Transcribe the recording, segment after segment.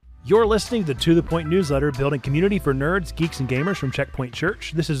You're listening to the Point newsletter, building community for nerds, geeks, and gamers from Checkpoint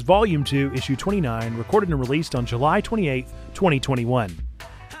Church. This is Volume 2, Issue 29, recorded and released on July 28th, 2021.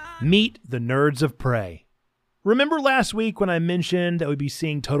 Meet the Nerds of Prey. Remember last week when I mentioned that we'd be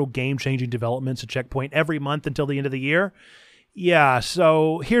seeing total game-changing developments at Checkpoint every month until the end of the year? Yeah,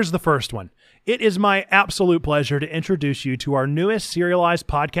 so here's the first one. It is my absolute pleasure to introduce you to our newest serialized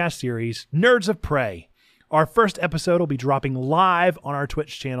podcast series, Nerds of Prey. Our first episode will be dropping live on our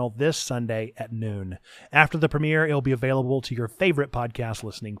Twitch channel this Sunday at noon. After the premiere, it will be available to your favorite podcast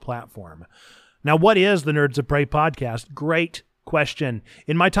listening platform. Now, what is the Nerds of Prey podcast? Great question.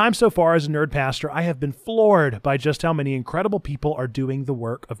 In my time so far as a nerd pastor, I have been floored by just how many incredible people are doing the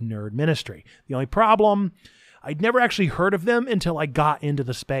work of nerd ministry. The only problem, I'd never actually heard of them until I got into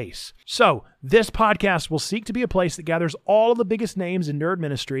the space. So, this podcast will seek to be a place that gathers all of the biggest names in nerd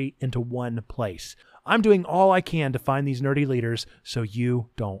ministry into one place. I'm doing all I can to find these nerdy leaders so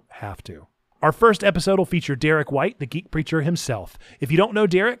you don't have to. Our first episode will feature Derek White, the geek preacher himself. If you don't know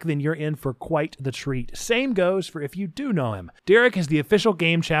Derek, then you're in for quite the treat. Same goes for if you do know him. Derek is the official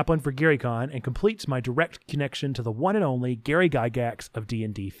game chaplain for GaryCon and completes my direct connection to the one and only Gary Gygax of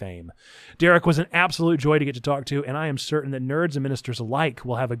D&D fame. Derek was an absolute joy to get to talk to, and I am certain that nerds and ministers alike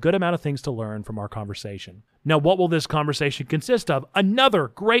will have a good amount of things to learn from our conversation. Now, what will this conversation consist of? Another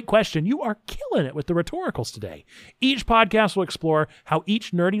great question. You are killing it with the rhetoricals today. Each podcast will explore how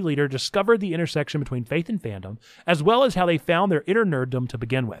each nerdy leader discovered the intersection between faith and fandom, as well as how they found their inner nerddom to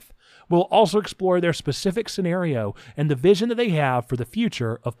begin with. We'll also explore their specific scenario and the vision that they have for the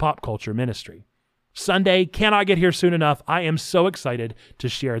future of pop culture ministry. Sunday cannot get here soon enough. I am so excited to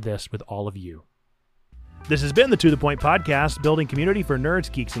share this with all of you. This has been the To The Point podcast, building community for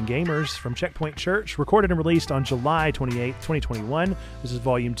nerds, geeks, and gamers from Checkpoint Church, recorded and released on July 28th, 2021. This is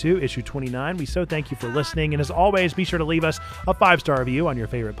Volume 2, Issue 29. We so thank you for listening. And as always, be sure to leave us a 5-star review on your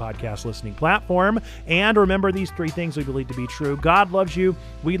favorite podcast listening platform. And remember these 3 things we believe to be true. God loves you.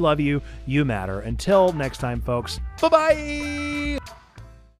 We love you. You matter. Until next time, folks. Bye-bye.